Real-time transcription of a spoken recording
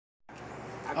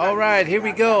All right, here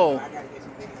we go.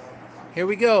 Here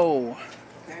we go.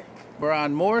 We're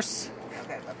on Morse,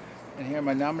 and here are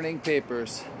my nominating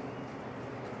papers.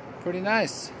 Pretty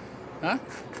nice, huh?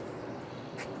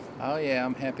 Oh yeah,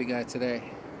 I'm a happy guy today.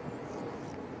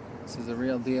 This is the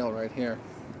real deal right here.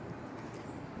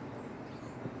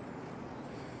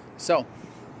 So,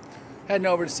 heading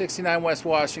over to 69 West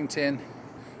Washington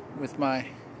with my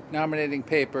nominating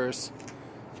papers,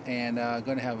 and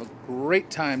going to have a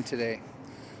great time today.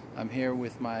 I'm here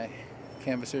with my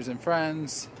canvassers and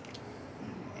friends,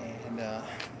 and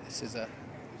this is an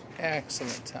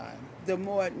excellent time. The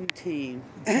Morton team.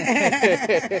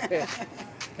 Heck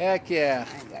yeah.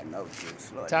 I ain't got no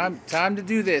juice, Lord. Time to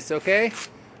do this, okay?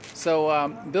 So,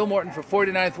 Bill Morton for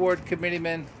 49th Ward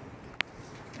Committeeman,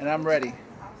 and I'm ready.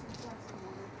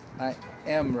 I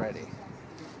am ready.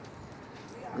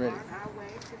 Ready.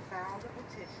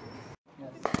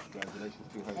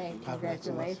 Hey,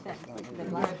 congratulations.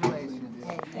 Congratulations.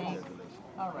 Hey, thanks.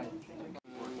 All right.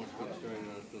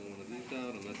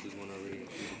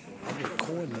 I'm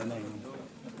recording your name.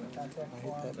 I hit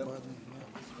that button.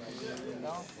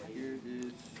 Here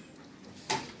is.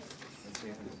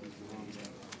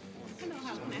 Hello,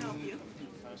 how can I help you?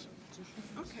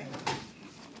 Okay.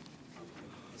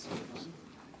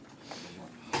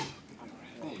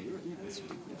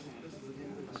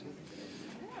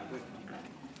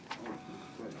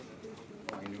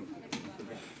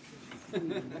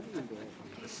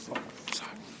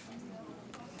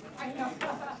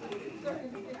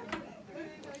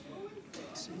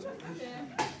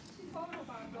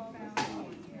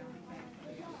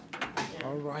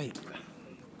 All right.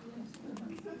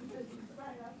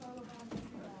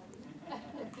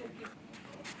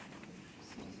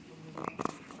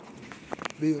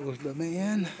 Bill's the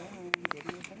man.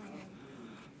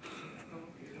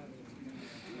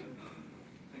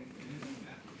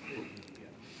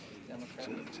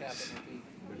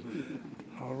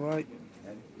 All right.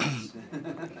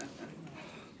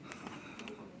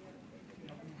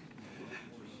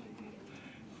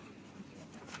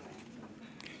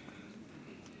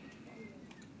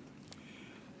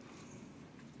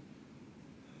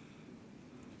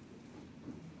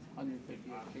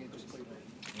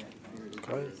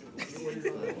 Okay.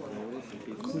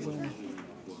 Cool.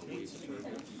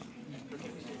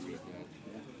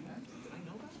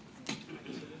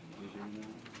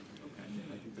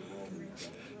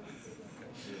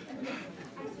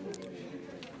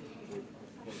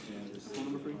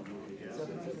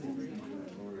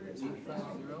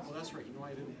 Well, that's right. You know, I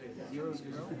didn't pay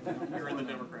 0-0. You're in the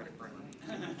Democratic primary.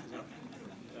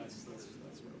 That's what it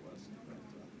was.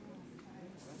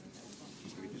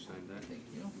 We just signed that. Thank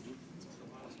you.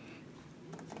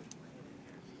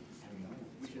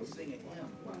 We should sing it hymn.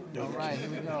 All right, here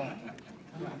we go.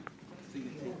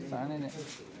 Signing it.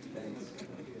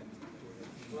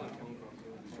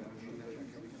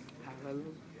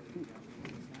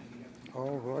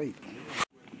 All right.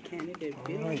 Candidate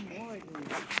Bill Morton.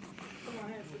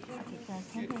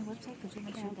 Campaign website, could you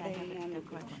make sure that I have the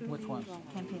correction? Which one?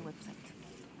 Campaign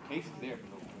website. Ace is there.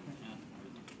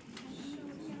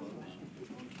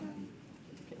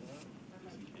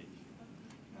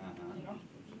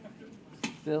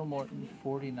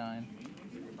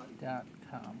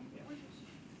 BillMorton49.com.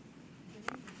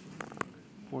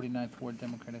 49th Ward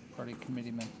Democratic Party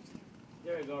Committeeman.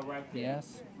 There you go, right there.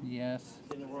 Yes, yes,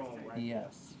 It's in the room, right?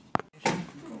 yes.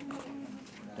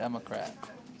 Democrat.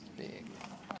 Big.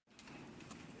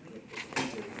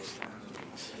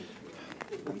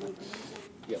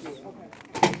 Yes.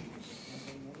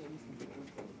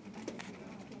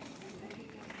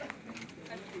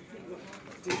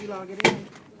 Did you log it in?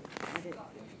 I did.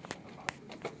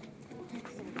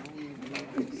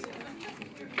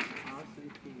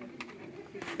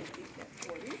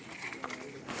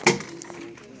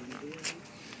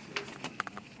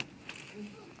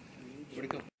 Where'd it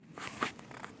go?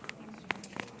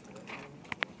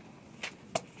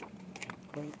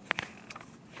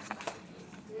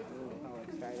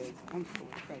 I'm so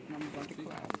excited. I'm going to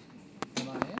cry. Come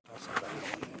on in.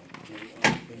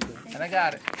 And I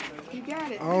got it. You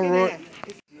got it. All Look right. at that.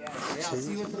 I'll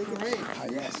see you at the parade.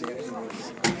 Yes, yes.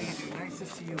 Nice to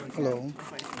see you again. Hello.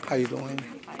 How you doing?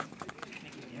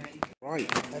 Right.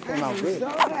 That came out I'm good. so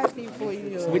happy for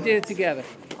you. We did it together.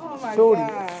 Oh my Shorty.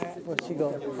 God. Where'd she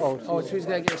go? Oh, she's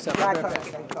got to get herself Black right color,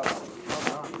 back. black color.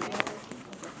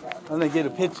 I'm gonna get a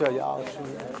picture of y'all. Before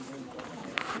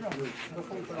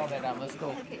we put all that out, let's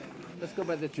go. Let's go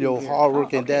by the tree. Your here. hard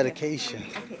work and dedication.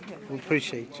 We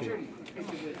appreciate you.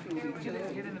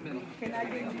 Get in the middle.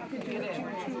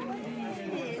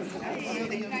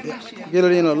 Get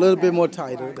it in a little bit more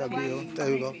tighter. There we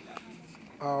go.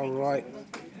 All right.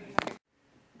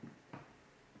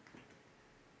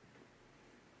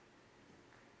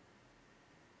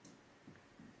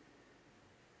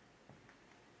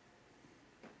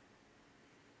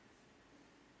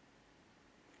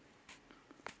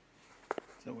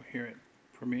 So we're here at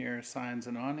Premier Signs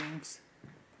and Awnings,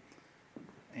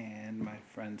 and my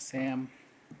friend Sam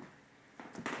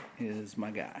is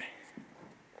my guy.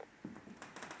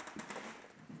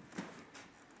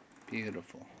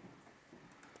 Beautiful.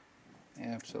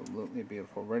 Absolutely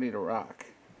beautiful. Ready to rock.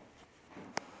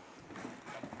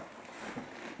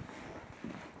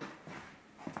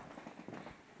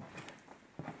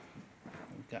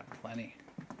 We've got plenty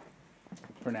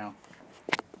for now.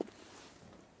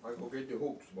 I go get the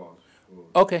hoops, boss.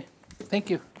 Okay,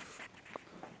 thank you.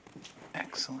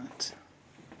 Excellent.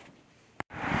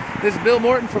 This is Bill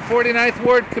Morton for 49th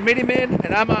Ward Committeeman,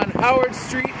 and I'm on Howard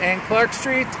Street and Clark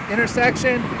Street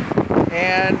intersection.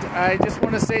 And I just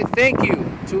want to say thank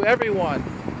you to everyone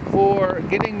for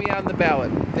getting me on the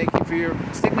ballot. Thank you for your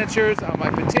signatures on my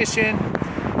petition.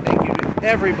 Thank you to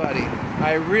everybody.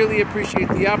 I really appreciate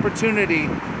the opportunity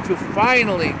to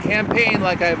finally campaign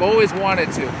like I've always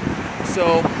wanted to.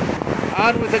 So,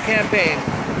 on with the campaign.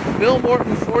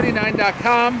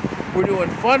 BillMorton49.com. We're doing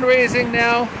fundraising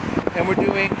now, and we're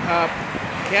doing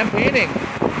campaigning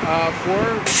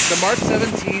for the March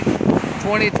 17th,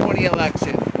 2020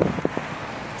 election.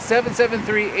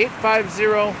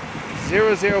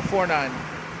 773-850-0049.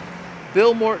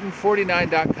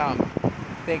 BillMorton49.com.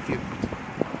 Thank you.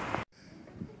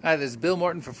 Hi, this is Bill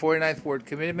Morton for 49th Ward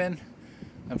Committeeman.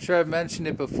 I'm sure I've mentioned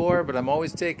it before, but I'm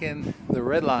always taking the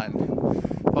red line.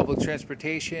 Public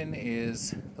transportation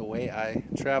is the way I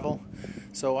travel.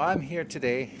 So I'm here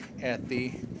today at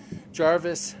the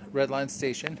Jarvis Red Line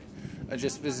Station. I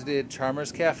just visited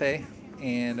Charmer's Cafe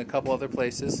and a couple other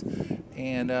places,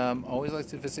 and always like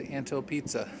to visit Anto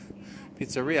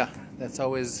Pizzeria. That's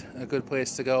always a good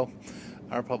place to go.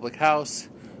 Our public house,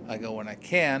 I go when I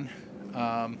can.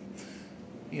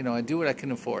 You know, I do what I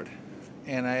can afford,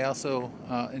 and I also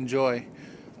enjoy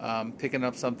picking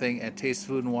up something at Taste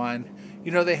Food and Wine.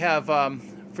 You know, they have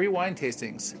free wine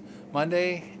tastings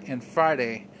Monday and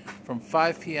Friday from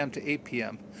 5 p.m. to 8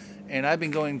 p.m. And I've been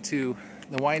going to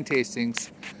the wine tastings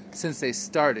since they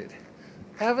started.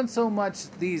 Haven't so much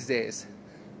these days.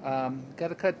 Got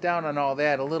to cut down on all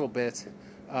that a little bit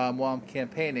while I'm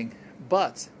campaigning.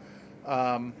 But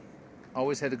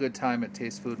always had a good time at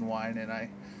Taste Food and Wine, and I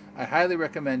highly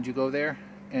recommend you go there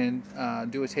and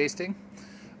do a tasting.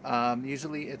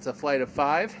 Usually it's a flight of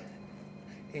 5,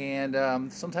 and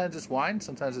sometimes it's wine,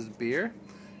 sometimes it's beer,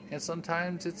 and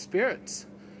sometimes it's spirits.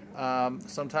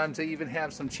 Sometimes they even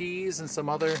have some cheese and some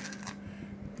other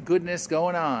goodness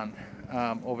going on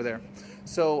over there.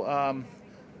 So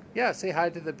yeah, say hi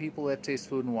to the people at Taste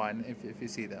Food and Wine if you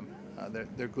see them.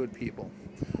 They're good people.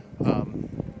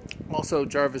 Also,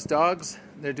 Jarvis Dogs,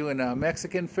 they're doing a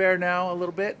Mexican fair now a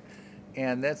little bit,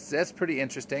 and that's pretty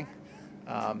interesting.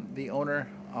 The owner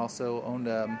also owned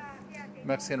a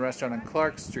Mexican restaurant on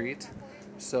Clark Street,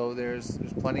 so there's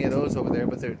plenty of those over there.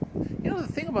 But they're, you know,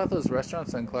 the thing about those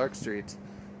restaurants on Clark Street,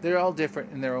 they're all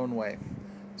different in their own way.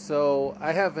 So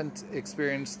I haven't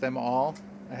experienced them all.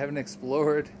 I haven't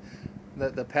explored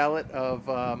the palette of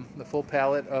the full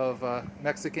palette of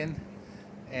Mexican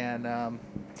and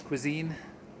cuisine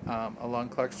along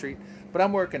Clark Street, but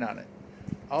I'm working on it.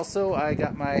 Also, I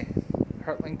got my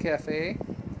Heartland Cafe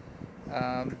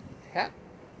hat,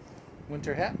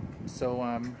 winter hat, so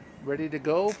I'm ready to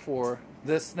go for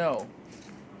the snow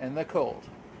and the cold.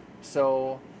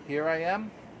 So here I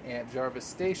am at Jarvis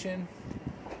Station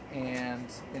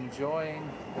and enjoying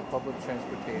the public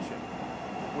transportation,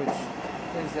 which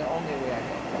is the only way I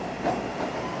go.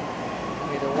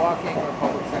 Either walking or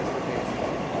public transportation.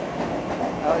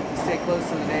 I like to stay close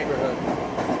to the neighborhood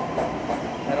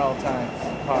at all times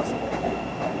possible.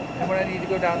 And when I need to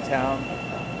go downtown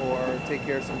or take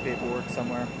care of some paperwork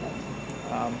somewhere,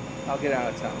 I'll get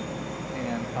out of town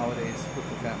and holidays with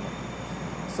the family.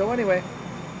 So anyway,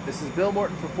 this is Bill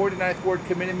Morton for 49th Ward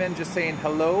Committeeman, just saying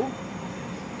hello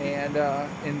and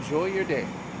enjoy your day.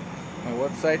 My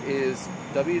website is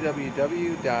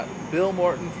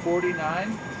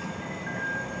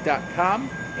www.billmorton49.com,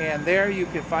 and there you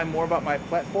can find more about my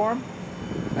platform.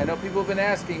 I know people have been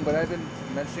asking, but I've been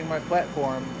mentioning my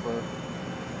platform for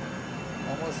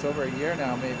almost over a year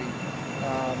now, maybe.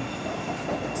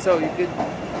 So the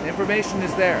information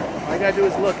is there. All you gotta do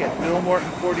is look at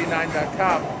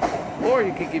billmorton49.com, or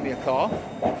you can give me a call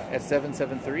at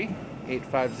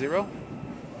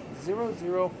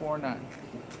 773-850-0049.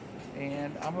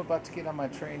 And I'm about to get on my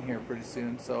train here pretty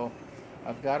soon, so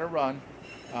I've got to run,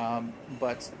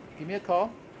 but give me a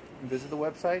call and visit the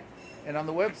website. And on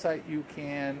the website, you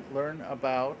can learn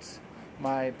about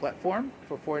my platform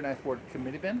for 49th Ward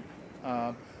Committeeman,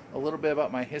 a little bit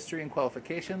about my history and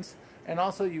qualifications, and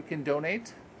also you can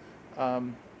donate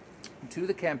to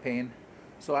the campaign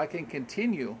so I can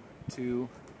continue to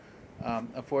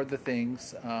afford the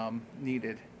things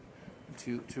needed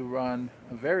to run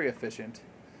a very efficient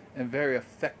and very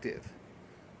effective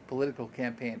political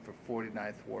campaign for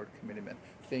 49th Ward Committeeman.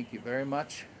 Thank you very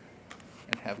much,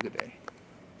 and have a good day.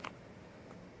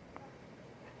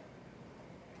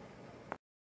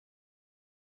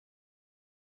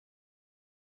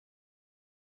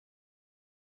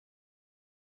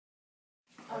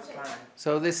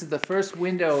 So this is the first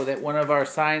window that one of our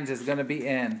signs is going to be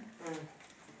in.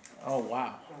 Oh,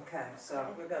 wow. Okay, so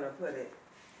we're gonna put it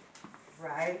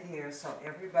right here so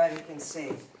everybody can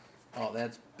see. Oh,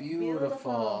 that's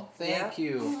beautiful. Thank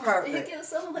you. Perfect. Thank you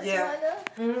so much, Yeah.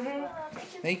 Mother.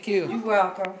 Thank you. You're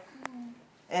welcome.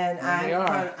 And Here we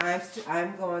are.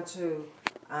 I'm going to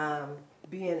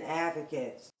be an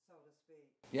advocate, so to speak,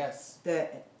 Yes.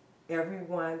 that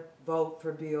everyone vote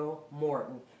for Bill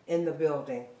Morton in the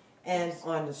building and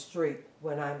on the street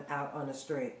when I'm out on the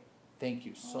street. Thank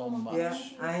you so much. Yeah,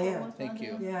 I am. Thank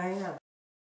you. Yeah, I am.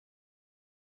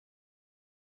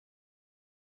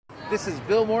 This is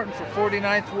Bill Morton for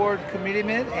 49th Ward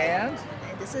Committeeman, and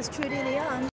This is Trudy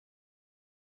Leon,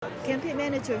 campaign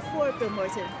manager for Bill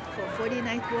Morton for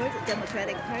 49th Ward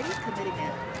Democratic Party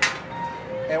Committeeman.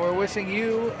 we're wishing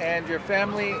you and your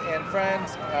family and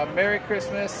friends a Merry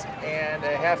Christmas and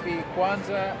a Happy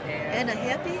Kwanzaa And a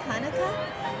happy Hanukkah,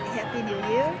 a happy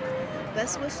New Year.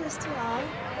 Best wishes to all,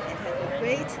 and have a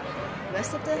great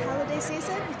rest of the holiday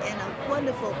season and a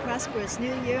wonderful, prosperous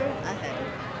New Year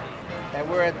ahead. And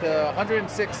we're at the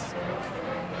 106th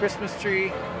Christmas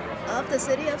tree Of the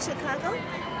city of Chicago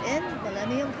in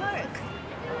Millennium Park.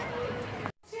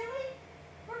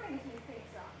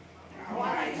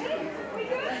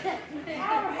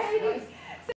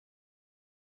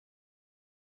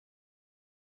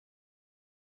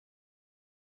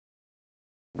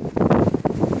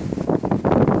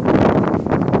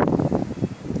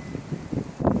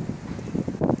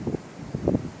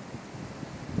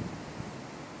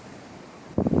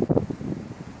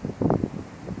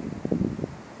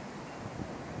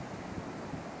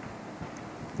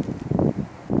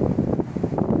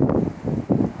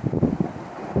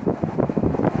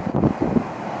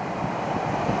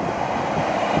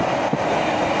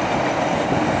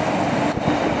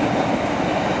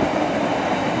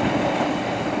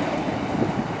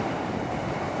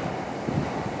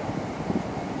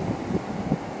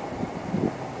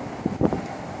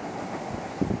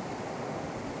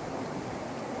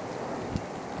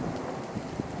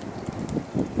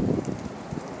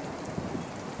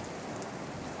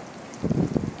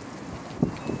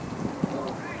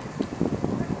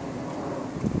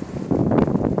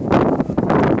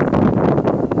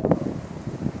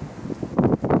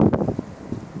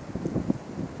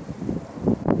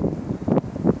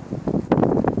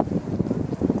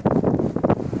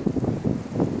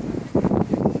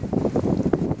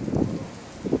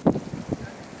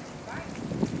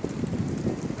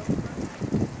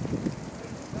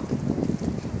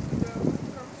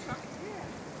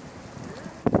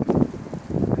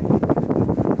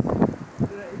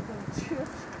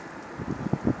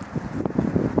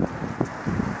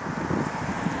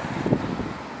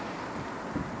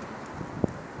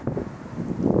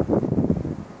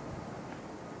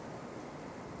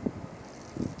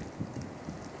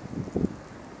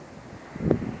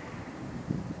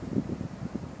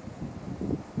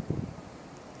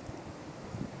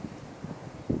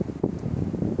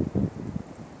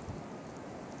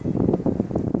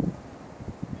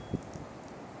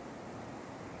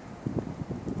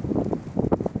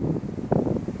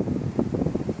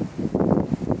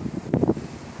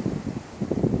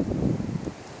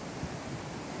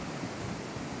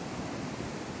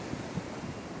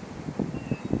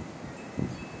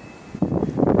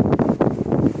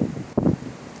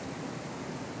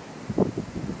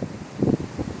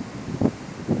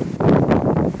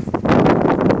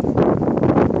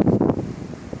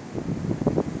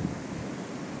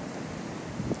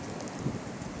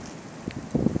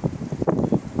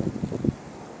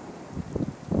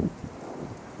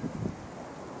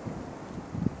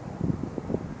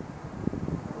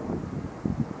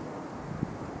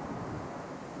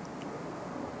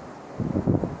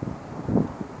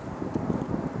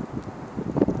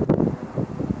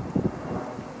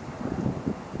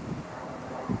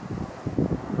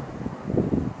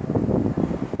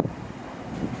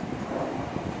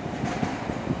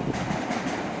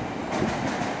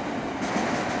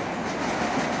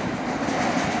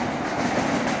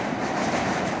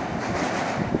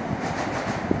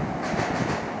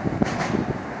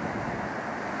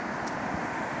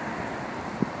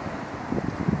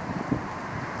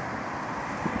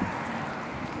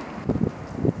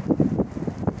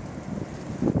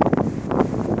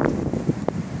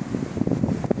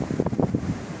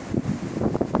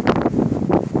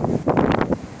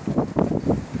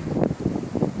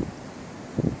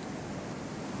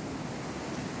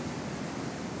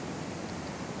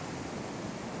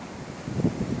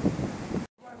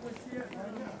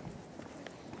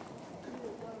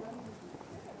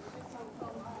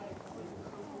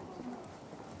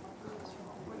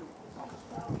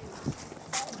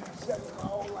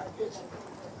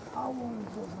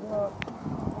 want to just walk.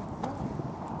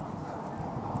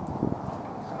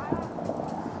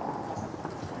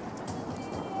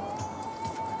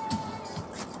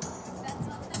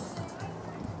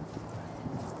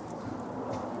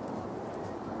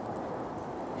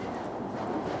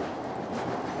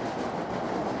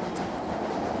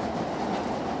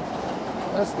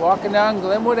 Just walking down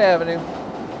Glenwood Avenue.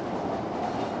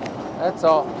 That's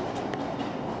all.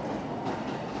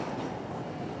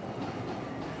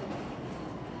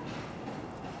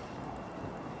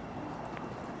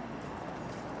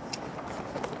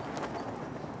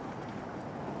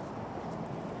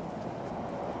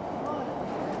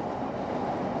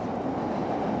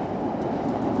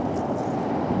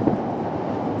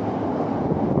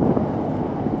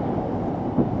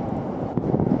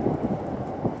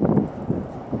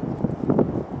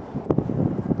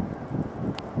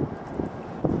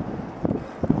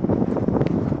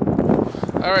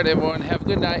 All right, everyone, have a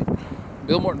good night.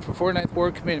 Bill Morton for 49th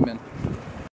Ward Committeeman.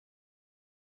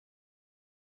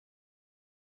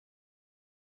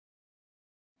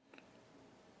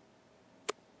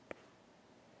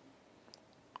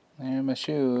 There are my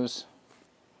shoes.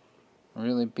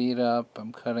 Really beat up.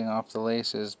 I'm cutting off the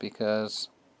laces because,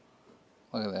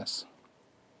 look at this.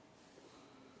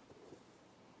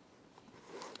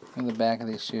 Look at the back of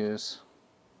these shoes.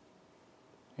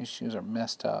 These shoes are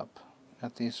messed up.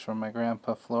 Got these from my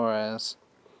grandpa Flores.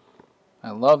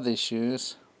 I love these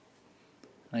shoes.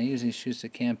 I use these shoes to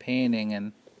campaigning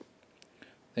and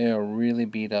they are really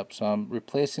beat up. So I'm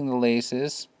replacing the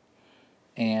laces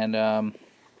and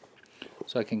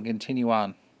so I can continue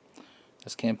on.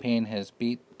 This campaign has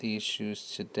beat these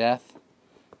shoes to death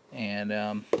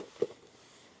and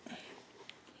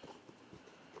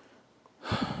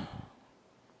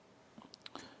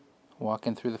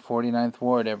walking through the 49th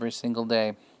Ward every single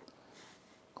day.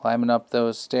 Climbing up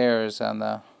those stairs on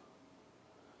the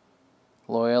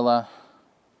Loyola,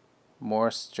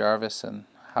 Morse, Jarvis, and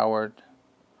Howard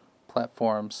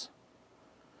platforms.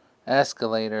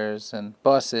 Escalators and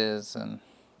buses and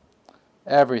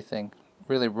everything.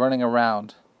 Really running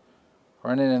around.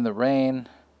 Running in the rain.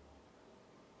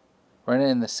 Running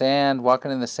in the sand.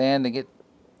 Walking in the sand to get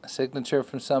a signature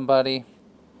from somebody.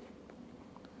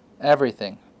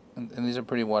 Everything. And these are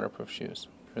pretty waterproof shoes.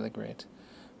 Really great.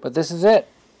 But this is it.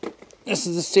 This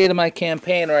is the state of my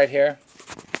campaign right here.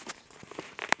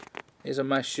 These are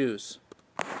my shoes.